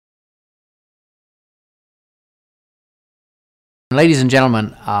Ladies and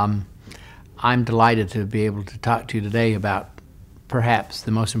gentlemen, I'm delighted to be able to talk to you today about perhaps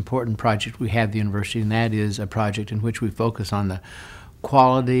the most important project we have at the university, and that is a project in which we focus on the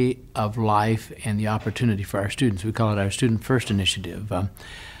quality of life and the opportunity for our students. We call it our Student First Initiative.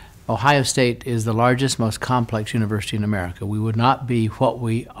 Ohio State is the largest, most complex university in America. We would not be what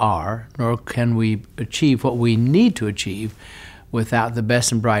we are, nor can we achieve what we need to achieve without the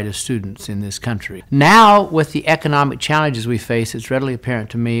best and brightest students in this country. Now, with the economic challenges we face, it's readily apparent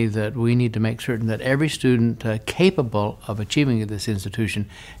to me that we need to make certain that every student capable of achieving at this institution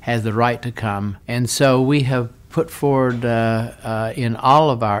has the right to come. And so we have put forward in all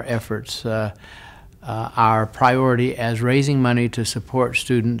of our efforts our priority as raising money to support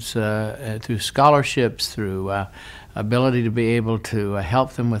students through scholarships, through ability to be able to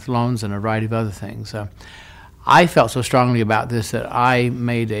help them with loans and a variety of other things. I felt so strongly about this that I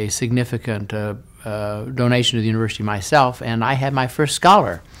made a significant donation to the university myself, and I had my first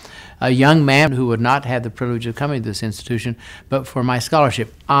scholar, a young man who would not have the privilege of coming to this institution, but for my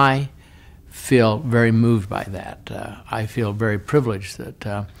scholarship. I feel very moved by that. I feel very privileged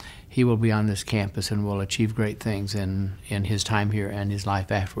that he will be on this campus and will achieve great things in his time here and his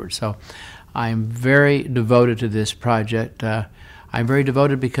life afterwards. So I'm very devoted to this project. I'm very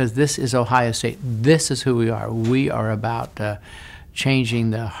devoted because this is Ohio State. This is who we are. We are about changing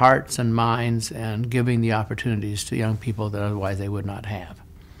the hearts and minds and giving the opportunities to young people that otherwise they would not have.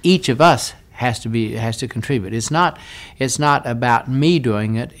 Each of us has to contribute. It's not about me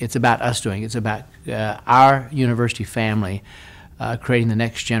doing it. It's about us doing it. It's about our university family creating the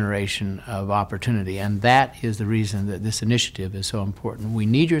next generation of opportunity, and that is the reason that this initiative is so important. We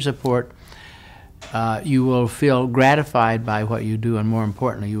need your support. You will feel gratified by what you do, and more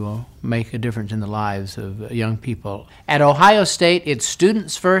importantly, you will make a difference in the lives of young people. At Ohio State, it's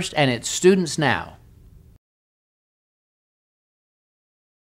students first and it's students now.